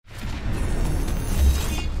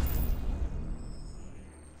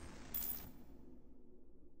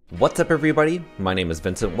What's up, everybody? My name is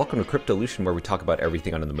Vincent. Welcome to Cryptolution, where we talk about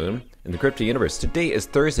everything under the moon in the crypto universe. Today is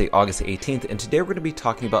Thursday, August 18th, and today we're going to be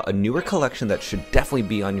talking about a newer collection that should definitely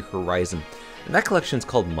be on your horizon, and that collection is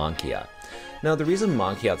called Monquiat. Now, the reason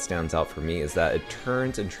Monquiat stands out for me is that it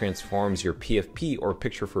turns and transforms your PFP, or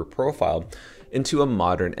picture for profile, into a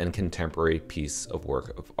modern and contemporary piece of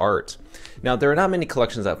work of art. Now, there are not many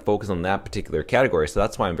collections that focus on that particular category, so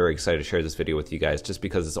that's why I'm very excited to share this video with you guys, just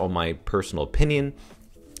because it's all my personal opinion.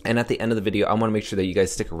 And at the end of the video, I want to make sure that you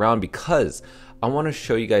guys stick around because I want to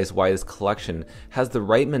show you guys why this collection has the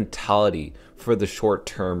right mentality for the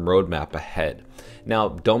short-term roadmap ahead. Now,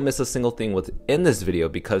 don't miss a single thing within this video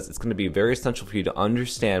because it's going to be very essential for you to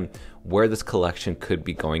understand where this collection could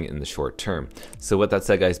be going in the short term. So with that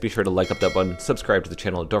said, guys, be sure to like up that button, subscribe to the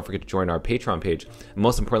channel, don't forget to join our Patreon page, and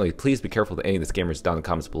most importantly, please be careful with any of the scammers down in the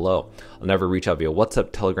comments below. I'll never reach out via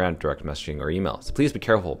WhatsApp, Telegram, direct messaging, or email, so please be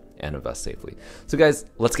careful and invest safely. So guys,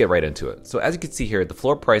 let's get right into it. So as you can see here, the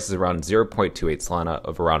floor price is around 0.28 Solana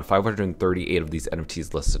of around 538 of these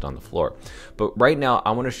NFTs listed on the floor. But right now,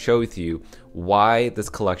 I want to show with you why this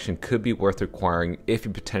collection could be worth acquiring if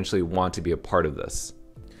you potentially want to be a part of this.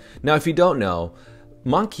 Now, if you don't know,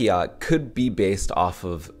 Monquiat could be based off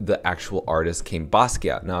of the actual artist King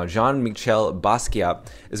Basquiat. Now, Jean-Michel Basquiat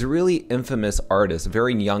is a really infamous artist, a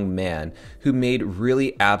very young man who made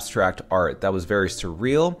really abstract art that was very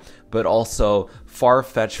surreal, but also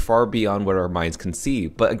far-fetched, far beyond what our minds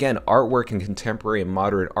conceive. But again, artwork and contemporary and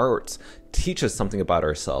modern arts teach us something about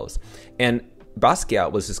ourselves. And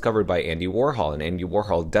Basquiat was discovered by Andy Warhol, and Andy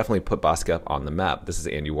Warhol definitely put Basquiat on the map. This is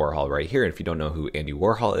Andy Warhol right here, and if you don't know who Andy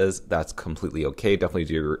Warhol is, that's completely okay. Definitely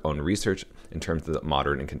do your own research in terms of the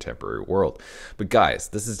modern and contemporary world. But guys,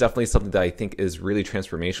 this is definitely something that I think is really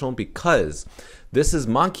transformational because this is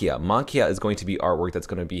Monquiat. Monquiat is going to be artwork that's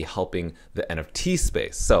going to be helping the NFT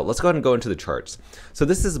space. So let's go ahead and go into the charts. So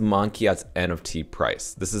this is Monquiat's NFT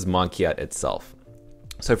price. This is Monquiat itself.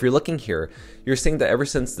 So if you're looking here, you're seeing that ever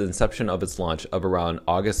since the inception of its launch of around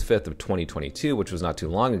August 5th of 2022, which was not too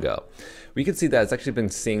long ago, we can see that it's actually been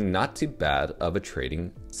seeing not too bad of a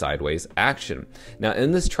trading sideways action. Now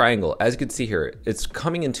in this triangle, as you can see here, it's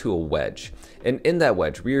coming into a wedge. And in that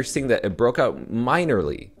wedge, we are seeing that it broke out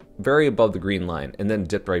minorly, very above the green line, and then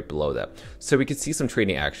dipped right below that. So we could see some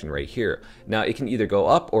trading action right here. Now it can either go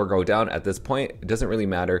up or go down at this point. It doesn't really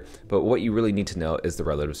matter, but what you really need to know is the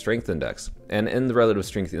relative strength index. And in the relative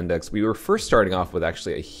strength index, we were first starting off with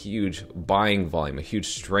actually a huge buying volume, a huge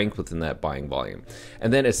strength within that buying volume.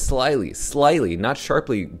 And then it slightly, not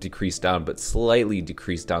sharply decreased down, but slightly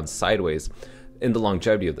decreased down sideways in the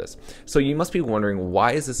longevity of this. So you must be wondering,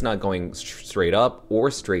 why is this not going straight up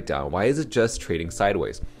or straight down? Why is it just trading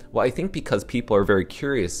sideways? Well, I think because people are very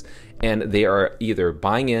curious and they are either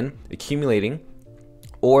buying in, accumulating,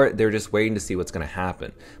 or they're just waiting to see what's going to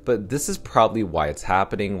happen. But this is probably why it's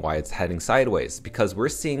happening, why it's heading sideways, because we're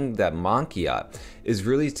seeing that Monquiat is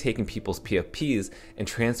really taking people's PFPs and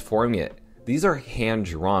transforming it. These are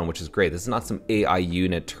hand-drawn, which is great. This is not some AI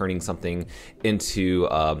unit turning something into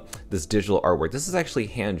this digital artwork. This is actually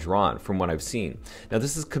hand-drawn from what I've seen. Now,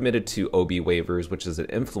 this is committed to OB Waivers, which is an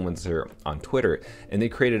influencer on Twitter, and they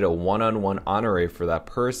created a one-on-one honorary for that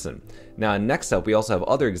person. Now, next up, we also have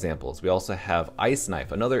other examples. We also have Ice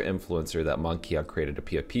Knife, another influencer that Monquiat created a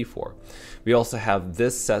PFP for. We also have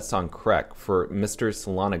this Sets on Crack for Mr.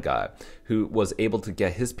 Solana guy, who was able to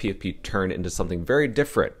get his PFP turned into something very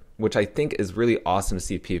different, which I think is really awesome to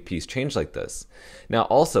see PFPs change like this. Now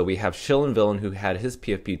also we have Shill and Villain, who had his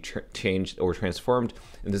PFP changed or transformed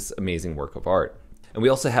in this amazing work of art. And we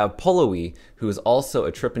also have Poloe, who is also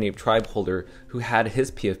a Trip and Ape tribe holder, who had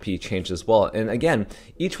his PFP changed as well. And again,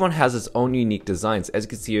 each one has its own unique designs. As you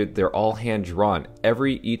can see here, they're all hand drawn.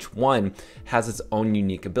 Each one has its own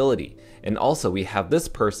unique ability. And also we have this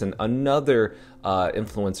person, another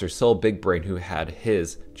influencer, Soul Big Brain, who had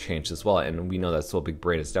his changed as well. And we know that Soul Big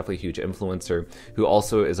Brain is definitely a huge influencer who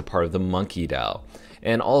also is a part of the Monkey DAO.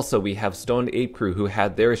 And also we have Stoned Ape Crew, who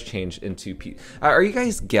had theirs changed into Are you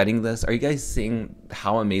guys getting this? Are you guys seeing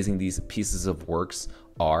how amazing these pieces of works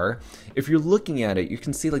are? If you're looking at it, you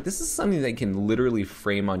can see like this is something that you can literally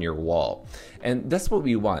frame on your wall. And that's what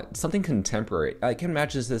we want, something contemporary. I can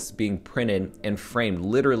imagine this being printed and framed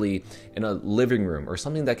literally in a living room or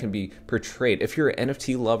something that can be portrayed. If you're an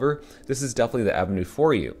NFT lover, this is definitely the avenue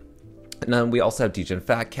for you. And then we also have DJ and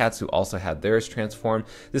Fat Cats, who also had theirs transformed.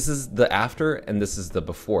 This is the after and this is the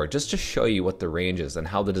before, just to show you what the range is and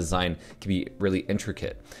how the design can be really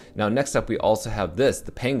intricate. Now next up we also have this,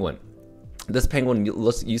 the Penguin. This penguin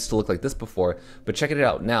used to look like this before, but check it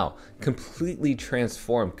out now. Completely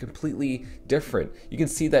transformed, completely different. You can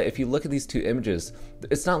see that if you look at these two images,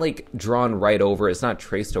 it's not like drawn right over, it's not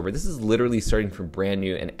traced over. This is literally starting from brand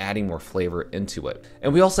new and adding more flavor into it.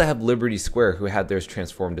 And we also have Liberty Square, who had theirs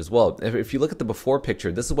transformed as well. If you look at the before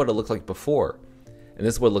picture, this is what it looked like before. And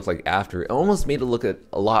this is what it looked like after. It almost made it look a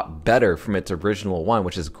lot better from its original one,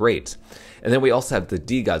 which is great. And then we also have the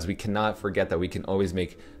DeGods. We cannot forget that we can always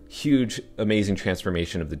make huge, amazing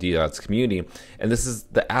transformation of the DeGods community. And this is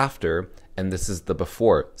the after, and this is the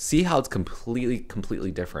before. See how it's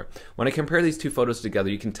completely different. When I compare these two photos together,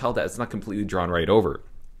 you can tell that it's not completely drawn right over.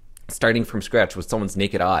 Starting from scratch with someone's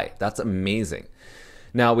naked eye. That's amazing.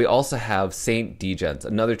 Now we also have Saint Degens,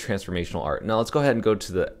 another transformational art. Now let's go ahead and go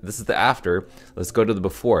to this is the after, let's go to the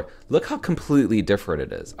before. Look how completely different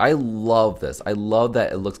it is. I love this. I love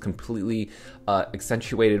that it looks completely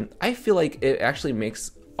accentuated. I feel like it actually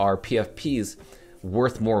makes our PFPs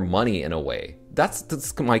worth more money in a way.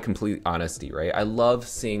 That's my complete honesty, right? I love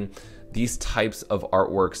seeing these types of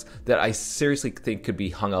artworks that I seriously think could be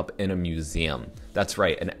hung up in a museum. That's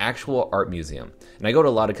right, an actual art museum. And I go to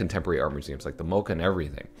a lot of contemporary art museums like the MoCA and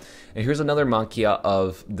everything. And here's another Monquiat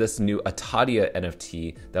of this new Atadia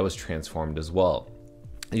NFT that was transformed as well.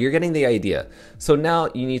 You're getting the idea. So now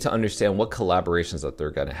you need to understand what collaborations that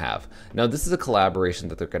they're going to have. Now this is a collaboration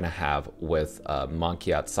that they're going to have with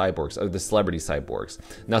Monquiat Cyborgs, or the Celebrity Cyborgs.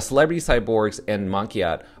 Now Celebrity Cyborgs and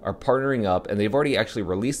Monquiat are partnering up, and they've already actually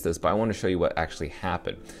released this, but I want to show you what actually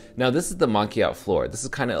happened. Now this is the Monquiat floor. This is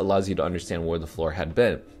kind of allows you to understand where the floor had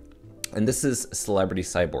been. And this is Celebrity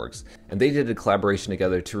Cyborgs. And they did a collaboration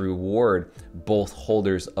together to reward both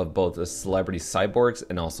holders of both the Celebrity Cyborgs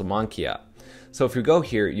and also Monquiat. So if you go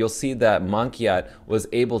here, you'll see that Monquiat was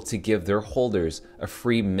able to give their holders a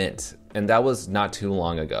free mint. And that was not too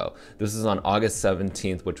long ago. This is on August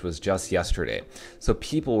 17th, which was just yesterday. So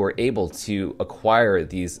people were able to acquire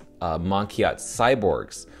these Monquiat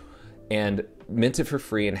Cyborgs and mint it for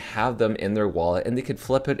free and have them in their wallet, and they could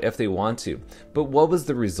flip it if they want to. But what was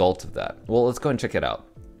the result of that? Well, let's go and check it out.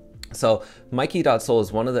 So Mikey.Soul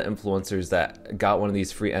is one of the influencers that got one of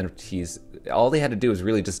these free NFTs. All they had to do was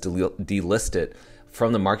really just delist it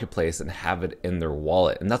from the marketplace and have it in their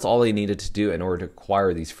wallet. And that's all they needed to do in order to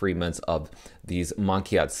acquire these free mints of these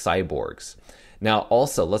Monquiat Cyborgs. Now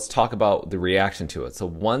also, let's talk about the reaction to it. So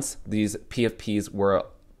once these PFPs were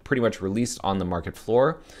pretty much released on the market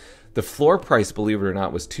floor, the floor price, believe it or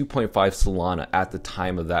not, was 2.5 Solana at the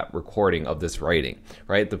time of that recording of this writing,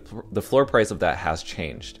 right? The floor price of that has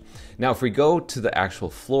changed. Now, if we go to the actual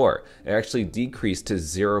floor, it actually decreased to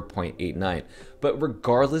 0.89. But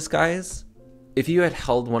regardless, guys, if you had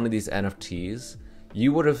held one of these NFTs,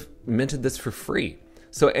 you would have minted this for free.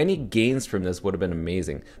 So any gains from this would have been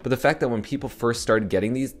amazing. But the fact that when people first started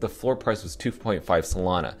getting these, the floor price was 2.5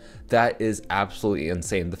 Solana. That is absolutely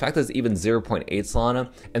insane. The fact that it's even 0.8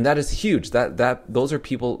 Solana, and that is huge. Those are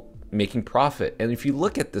people making profit. And if you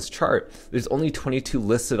look at this chart, there's only 22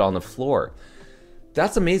 listed on the floor.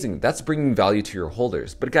 That's amazing. That's bringing value to your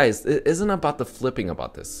holders. But guys, it isn't about the flipping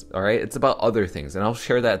about this, all right? It's about other things. And I'll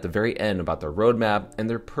share that at the very end about their roadmap and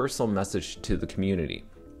their personal message to the community.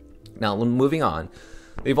 Now, moving on,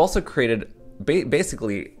 they've also created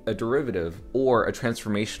basically a derivative or a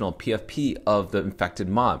transformational PFP of the infected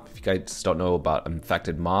mob. If you guys don't know about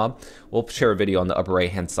infected mob, we'll share a video on the upper right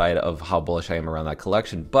hand side of how bullish I am around that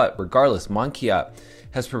collection. But regardless, Monquiat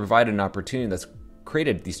has provided an opportunity that's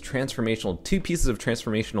created these two pieces of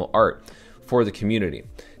transformational art for the community.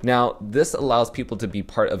 Now, this allows people to be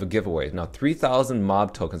part of a giveaway. Now, 3,000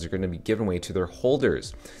 mob tokens are going to be given away to their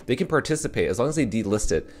holders. They can participate as long as they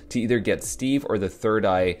delist it to either get Steve or the Third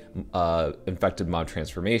Eye infected mob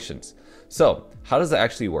transformations. So, how does that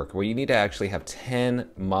actually work? Well, you need to actually have 10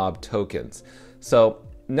 mob tokens. So,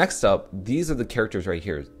 next up, these are the characters right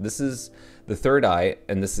here. This is the Third Eye,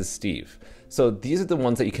 and this is Steve. So, these are the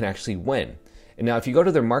ones that you can actually win. And now, if you go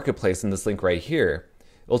to their marketplace in this link right here,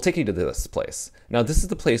 it'll take you to this place. Now, this is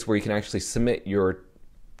the place where you can actually submit your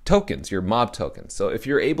tokens, your mob tokens. So if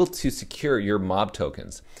you're able to secure your mob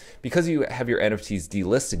tokens, because you have your NFTs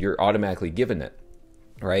delisted, you're automatically given it,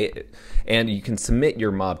 right? And you can submit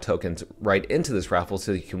your mob tokens right into this raffle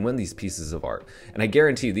so you can win these pieces of art. And I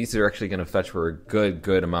guarantee you, these are actually going to fetch for a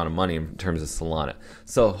good amount of money in terms of Solana.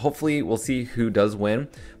 So hopefully we'll see who does win.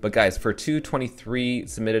 But guys, for 223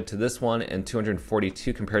 submitted to this one and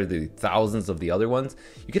 242 compared to the thousands of the other ones,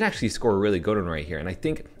 you can actually score a really good one right here. And I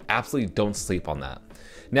think absolutely don't sleep on that.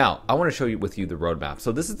 Now, I want to show you with you the roadmap.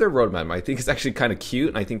 So this is their roadmap. I think it's actually kind of cute,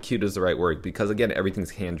 and I think cute is the right word because, again,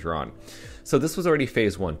 everything's hand-drawn. So this was already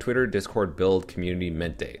phase 1, Twitter, Discord, build, community,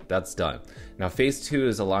 mint day. That's done. Now phase 2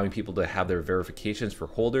 is allowing people to have their verifications for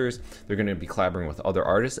holders. They're going to be collaborating with other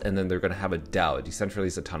artists, and then they're going to have a DAO, a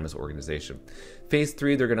decentralized autonomous organization. Phase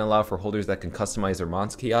 3, they're going to allow for holders that can customize their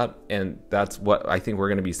Monquiat, and that's what I think we're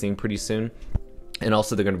going to be seeing pretty soon. And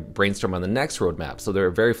also they're going to brainstorm on the next roadmap. So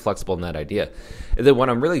they're very flexible in that idea. And then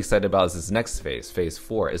what I'm really excited about is this next phase, phase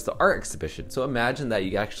 4, is the art exhibition. So imagine that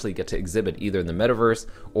you actually get to exhibit either in the metaverse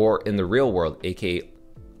or in the real world, aka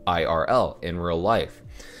IRL, in real life.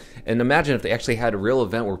 And imagine if they actually had a real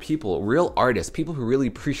event where people, real artists, people who really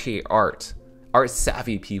appreciate art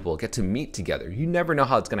savvy people get to meet together. You never know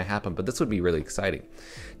how it's going to happen, but this would be really exciting.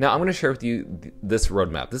 Now I'm going to share with you this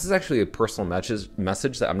roadmap. This is actually a personal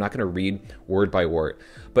message that I'm not going to read word by word,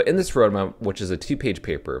 but in this roadmap, which is a 2-page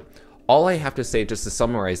paper, all I have to say just to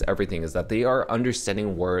summarize everything is that they are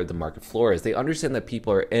understanding where the market floor is. They understand that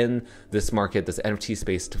people are in this market, this NFT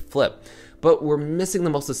space to flip, but we're missing the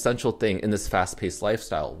most essential thing in this fast-paced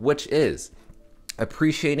lifestyle, which is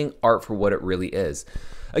appreciating art for what it really is.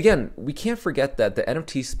 Again, we can't forget that the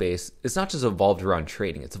NFT space is not just evolved around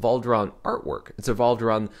trading, it's evolved around artwork. It's evolved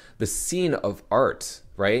around the scene of art,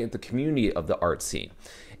 right? The community of the art scene.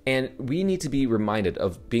 And we need to be reminded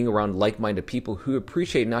of being around like-minded people who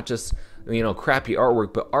appreciate not just, crappy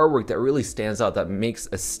artwork, but artwork that really stands out, that makes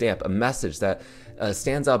a stamp, a message that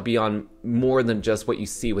stands out beyond more than just what you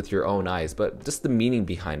see with your own eyes, but just the meaning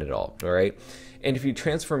behind it all right? And if you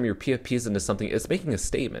transform your PFPs into something, it's making a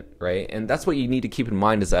statement, right? And that's what you need to keep in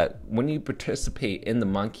mind, is that when you participate in the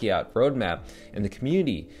Monquiat roadmap and the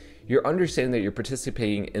community, you're understanding that you're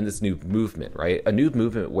participating in this new movement, right? A new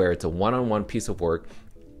movement where it's a one-on-one piece of work,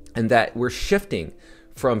 and that we're shifting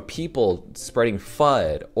from people spreading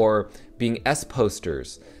FUD or being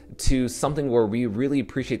S-posters to something where we really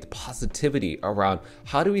appreciate the positivity around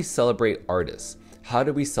how do we celebrate artists? How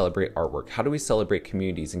do we celebrate artwork? How do we celebrate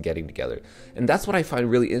communities and getting together? And that's what I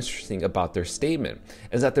find really interesting about their statement,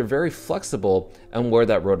 is that they're very flexible on where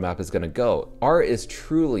that roadmap is going to go. Art is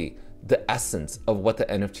truly the essence of what the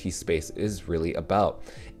NFT space is really about.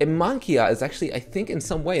 And Monquiat is actually, I think in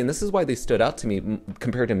some way, and this is why they stood out to me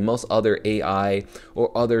compared to most other AI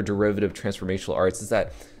or other derivative transformational arts, is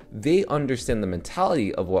that they understand the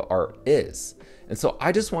mentality of what art is. And so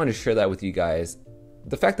I just wanted to share that with you guys.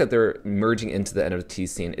 The fact that they're merging into the NFT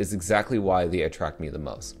scene is exactly why they attract me the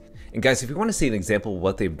most. And guys, if you want to see an example of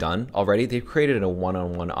what they've done already, they've created a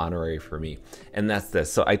one-on-one honorary for me. And that's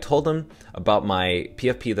this. So I told them about my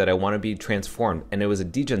PFP that I want to be transformed, and it was a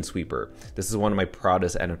degen sweeper. This is one of my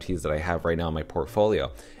proudest NFTs that I have right now in my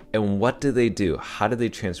portfolio. And what did they do? How did they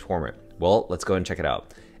transform it? Well, let's go and check it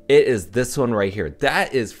out. It is this one right here.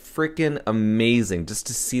 That is freaking amazing just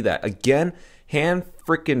to see that. Again, hand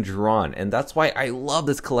freaking drawn, and that's why I love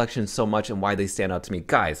this collection so much and why they stand out to me.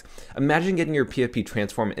 Guys, imagine getting your PFP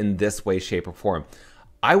transformed in this way, shape, or form.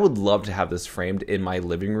 I would love to have this framed in my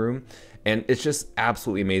living room, and it's just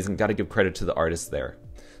absolutely amazing. Got to give credit to the artists there.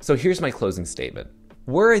 So here's my closing statement.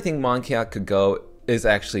 Where I think Monquiat could go is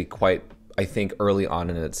actually quite, I think, early on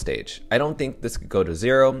in its stage. I don't think this could go to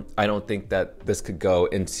 0. I don't think that this could go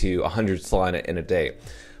into 100 Solana in a day.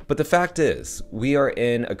 But the fact is, we are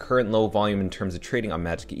in a current low volume in terms of trading on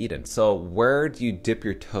Magic Eden. So where do you dip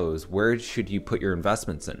your toes? Where should you put your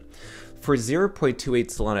investments in? For 0.28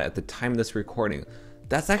 Solana at the time of this recording,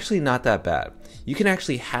 that's actually not that bad. You can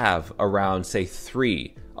actually have around, say,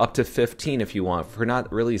 3 up to 15 if you want, for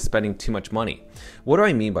not really spending too much money. What do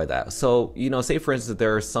I mean by that? So, say for instance,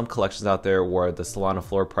 there are some collections out there where the Solana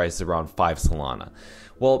floor price is around 5 Solana.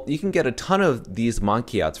 Well, you can get a ton of these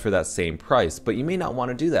Monquiats for that same price, but you may not want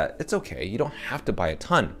to do that. It's okay. You don't have to buy a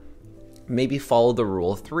ton. Maybe follow the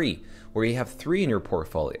rule of 3, where you have 3 in your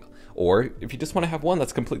portfolio. Or if you just want to have 1,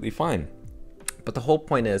 that's completely fine. But the whole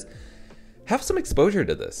point is, have some exposure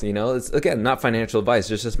to this. It's, again, not financial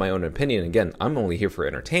advice, it's just my own opinion. Again, I'm only here for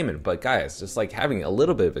entertainment, but guys, just like having a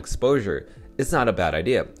little bit of exposure is not a bad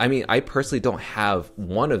idea. I mean, I personally don't have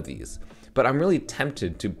one of these, but I'm really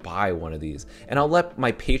tempted to buy one of these. And I'll let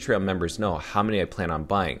my Patreon members know how many I plan on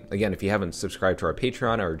buying. Again, if you haven't subscribed to our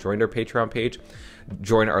Patreon or joined our Patreon page,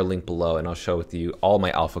 join our link below and I'll show with you all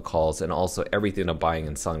my alpha calls and also everything I'm buying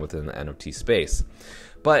and selling within the NFT space.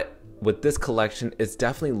 But with this collection, it's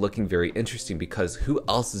definitely looking very interesting because who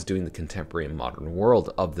else is doing the contemporary and modern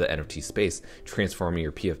world of the NFT space, transforming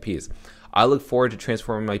your PFPs? I look forward to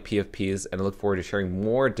transforming my PFPs and I look forward to sharing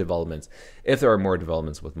more developments if there are more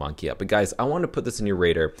developments with Monquiat. But guys, I want to put this in your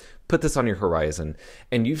radar, put this on your horizon,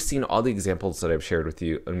 and you've seen all the examples that I've shared with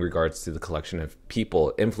you in regards to the collection of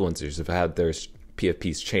people, influencers who've had their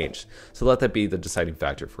PFP's changed. So let that be the deciding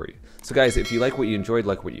factor for you. So guys, if you like what you enjoyed,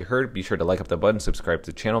 like what you heard, be sure to like up the button, subscribe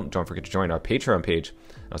to the channel. Don't forget to join our Patreon page.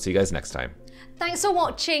 I'll see you guys next time. Thanks for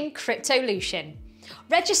watching Cryptolution.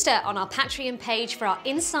 Register on our Patreon page for our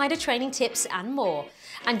insider training tips and more.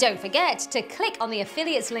 And don't forget to click on the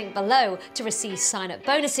affiliates link below to receive sign-up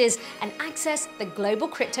bonuses and access the global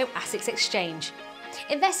crypto assets exchange.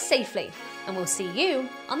 Invest safely, and we'll see you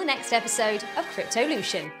on the next episode of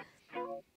Cryptolution.